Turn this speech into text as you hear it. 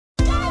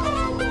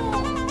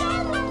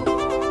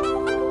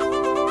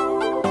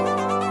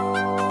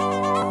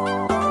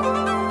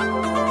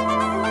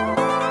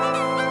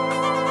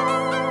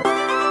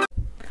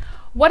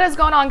What is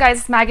going on, guys?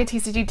 It's Maggie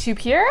TCG Tube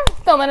here,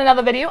 filming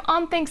another video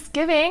on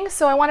Thanksgiving.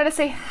 So I wanted to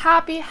say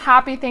happy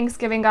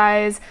Thanksgiving,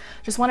 guys.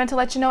 Just wanted to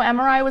let you know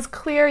MRI was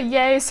clear,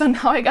 yay. So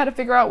now I got to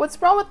figure out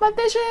what's wrong with my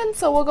vision.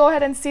 So we'll go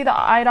ahead and see the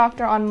eye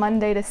doctor on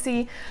Monday to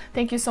see.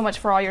 Thank you so much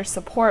for all your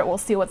support. We'll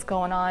see what's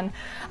going on.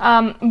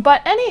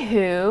 But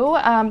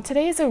anywho,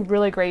 today is a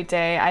really great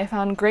day. I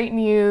found great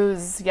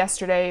news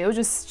yesterday. It was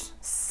just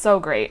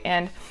so great.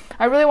 And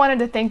I really wanted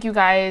to thank you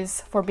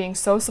guys for being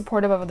so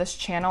supportive of this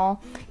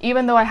channel.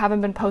 Even though I haven't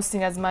been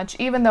posting as much,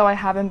 even though I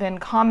haven't been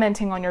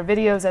commenting on your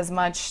videos as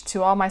much,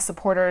 to all my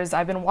supporters,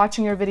 I've been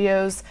watching your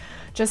videos,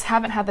 just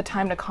haven't had the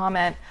time to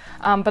comment.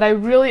 But I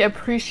really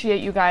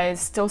appreciate you guys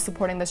still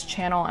supporting this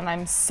channel, and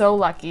I'm so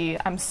lucky.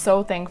 I'm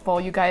so thankful.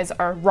 You guys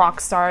are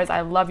rock stars.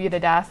 I love you to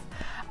death.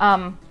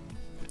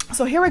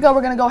 So here we go,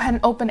 we're gonna go ahead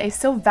and open a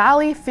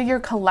SILVALLY figure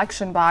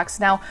collection box.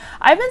 Now,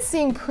 I've been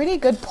seeing pretty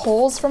good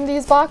pulls from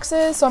these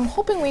boxes, so I'm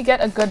hoping we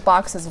get a good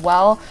box as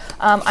well.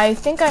 I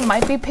think I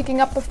might be picking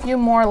up a few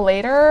more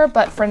later,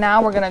 but for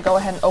now, we're gonna go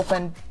ahead and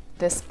open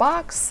this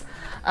box.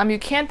 You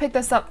can pick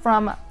this up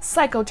from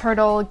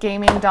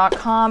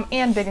psychoturtlegaming.com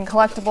and Big and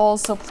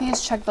Collectibles, so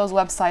please check those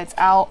websites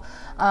out.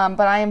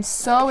 But I am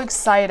so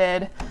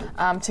excited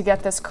to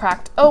get this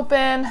cracked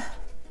open.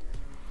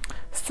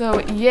 So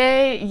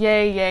yay,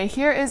 yay, yay.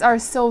 Here is our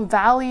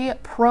SILVALLY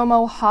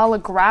promo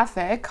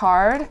holographic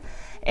card.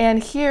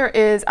 And here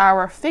is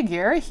our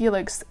figure. He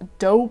looks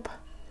dope.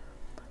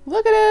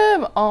 Look at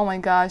him. Oh my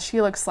gosh,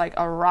 he looks like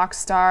a rock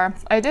star.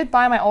 I did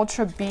buy my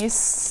Ultra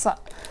Beast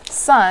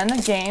Sun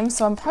game,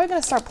 so I'm probably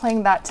gonna start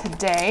playing that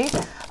today.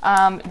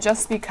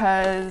 Just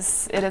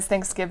because it is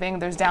Thanksgiving.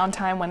 There's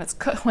downtime when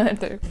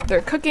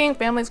they're cooking,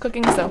 family's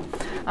cooking, so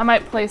I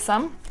might play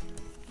some.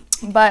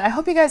 But I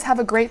hope you guys have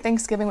a great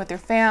Thanksgiving with your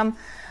fam.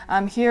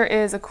 Here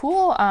is a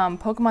cool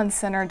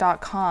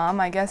PokemonCenter.com.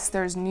 I guess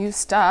there's new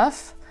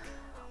stuff.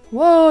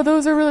 Whoa,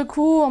 those are really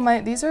cool.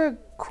 These are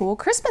cool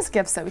Christmas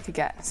gifts that we could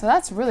get. So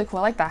that's really cool.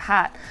 I like the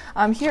hat.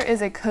 Here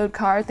is a code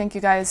card. Thank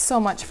you guys so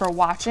much for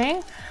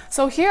watching.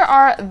 So here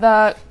are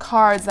the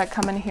cards that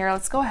come in here.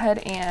 Let's go ahead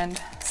and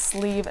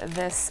sleeve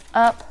this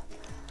up.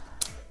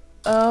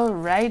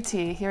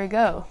 Alrighty, here we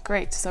go.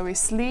 Great. So we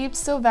sleeved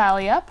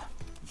SILVALLY up.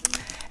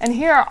 And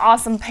here are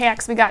awesome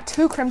packs. We got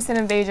 2 Crimson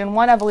Invasion,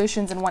 1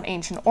 Evolutions, and 1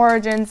 Ancient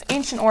Origins.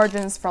 Ancient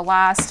Origins for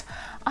last.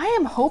 I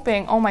am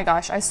hoping, oh my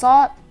gosh, I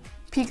saw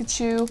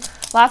Pikachu,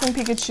 Laughing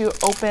Pikachu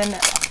open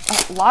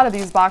a lot of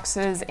these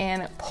boxes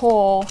and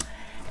pull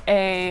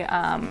a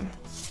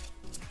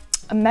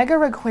Mega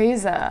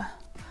Rayquaza,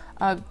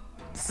 a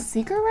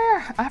secret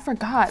rare? I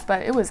forgot,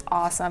 but it was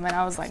awesome. And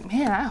I was like,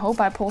 man, I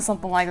hope I pull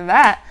something like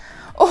that.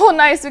 Oh,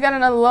 nice, we got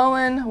an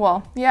Alolan,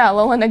 well, yeah,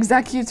 Alolan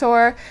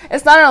Executor.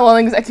 It's not an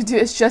Alolan Executor,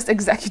 it's just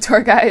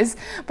Executor, guys.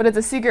 But it's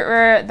a secret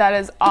rare, that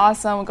is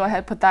awesome. We'll go ahead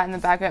and put that in the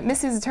back of it.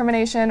 Misty's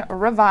Determination,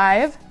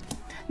 Revive,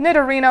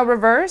 Nidorino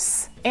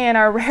Reverse, and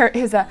our rare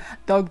is a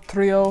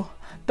Dugtrio.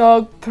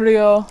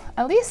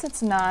 At least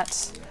it's not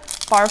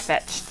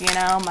far-fetched, you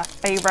know, my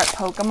favorite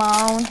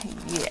Pokemon.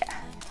 Yeah,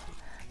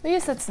 at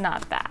least it's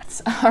not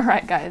that. All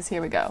right, guys,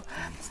 here we go.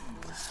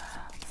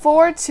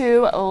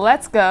 4-2,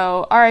 let's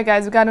go. All right,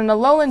 guys, we got an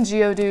Alolan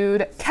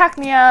Geodude,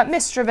 Cacnea,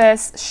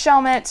 Mischievous,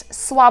 Shelmet,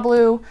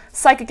 Swablu,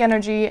 Psychic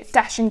Energy,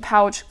 Dashing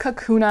Pouch,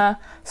 Kakuna,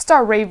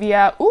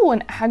 Staravia, ooh,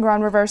 an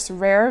Aggron Reverse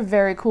Rare,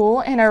 very cool.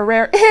 And our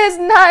rare is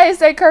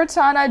nice, a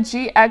Kartana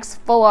GX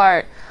Full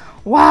Art.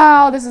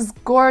 Wow, this is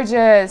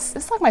gorgeous.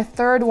 This is like my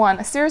 3rd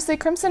one. Seriously,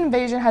 Crimson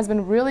Invasion has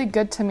been really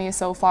good to me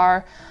so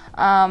far.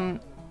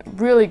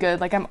 Really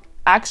good. Like, I'm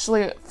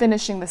actually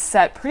finishing the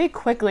set pretty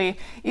quickly,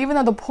 even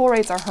though the pull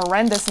rates are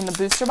horrendous in the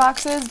booster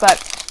boxes, but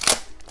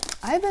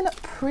I've been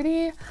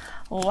pretty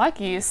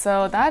lucky,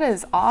 so that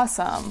is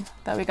awesome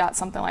that we got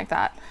something like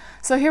that.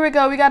 So here we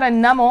go, we got a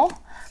Numel,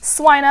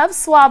 Swinub,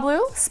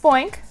 Swablu,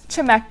 Spoink,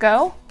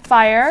 Chimecho,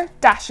 Fire,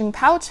 Dashing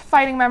Pouch,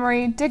 Fighting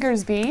Memory,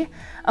 Diggersby,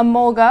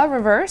 Emolga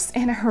Reverse,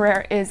 and a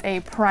rare is a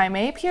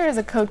Primeape. Here is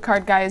a code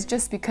card, guys,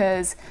 just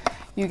because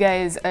you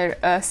guys are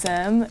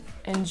awesome.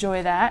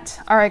 Enjoy that.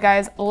 All right,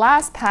 guys,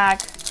 last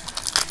pack.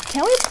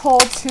 Can we pull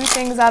 2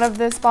 things out of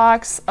this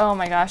box? Oh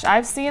my gosh,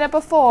 I've seen it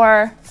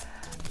before.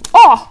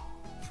 Oh,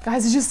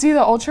 guys, did you see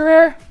the ultra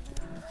rare?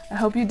 I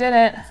hope you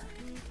didn't,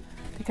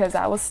 because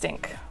that was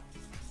stink.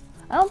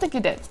 I don't think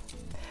you did.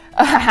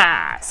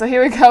 So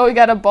here we go. We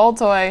got a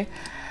Boltoy,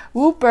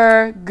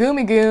 Wooper,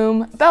 Goomy,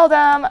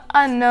 Beldum,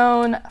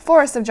 Unknown,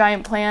 Forest of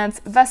Giant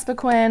Plants,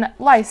 Vespiquen,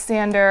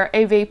 Lysander,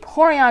 a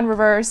Vaporeon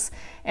Reverse,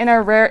 and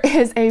our rare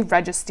is a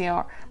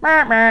Registeel.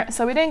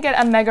 So we didn't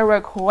get a Mega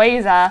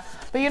Rayquaza,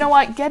 but you know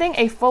what? Getting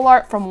a full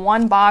art from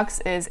 1 box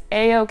is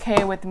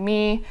a-okay with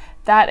me.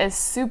 That is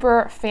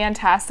super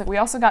fantastic. We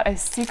also got a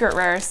secret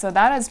rare, so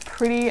that is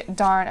pretty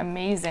darn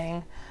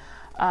amazing.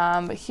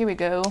 But here we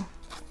go.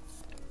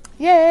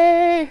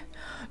 Yay!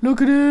 Look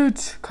at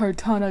it!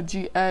 Kartana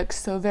GX,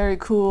 so very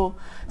cool.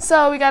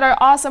 So we got our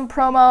awesome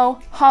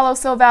promo Holo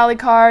SILVALLY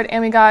card,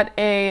 and we got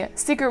a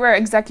Secret Rare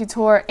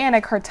Executor and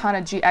a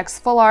Kartana GX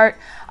full art.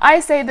 I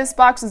say this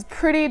box is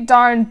pretty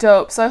darn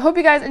dope, so I hope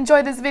you guys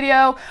enjoyed this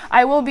video.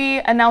 I will be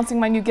announcing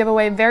my new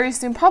giveaway very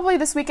soon, probably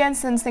this weekend,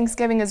 since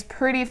Thanksgiving is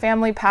pretty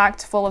family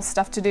packed, full of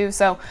stuff to do.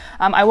 So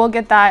I will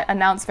get that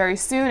announced very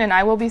soon, and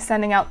I will be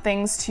sending out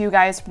things to you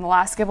guys from the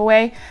last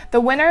giveaway.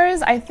 The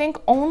winners, I think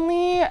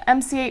only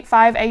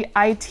MC85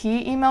 IT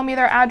email me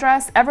their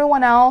address.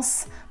 Everyone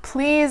else,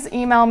 please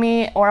email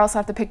me, or else I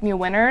have to pick new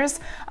winners.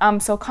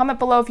 So comment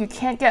below if you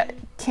can't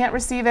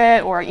receive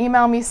it, or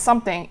email me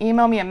something.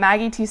 Email me at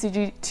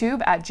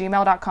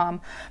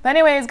maggietcgtube@gmail.com. But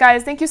anyways,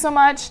 guys, thank you so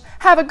much.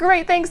 Have a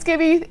great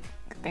Thanksgiving.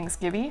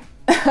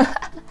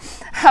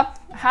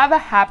 Have a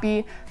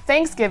happy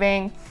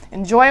Thanksgiving.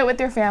 Enjoy it with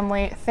your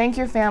family. Thank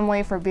your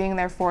family for being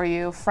there for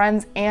you.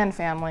 Friends and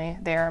family.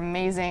 They are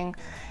amazing.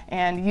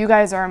 And you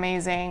guys are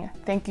amazing.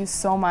 Thank you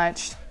so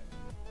much.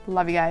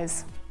 Love you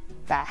guys.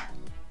 Bye.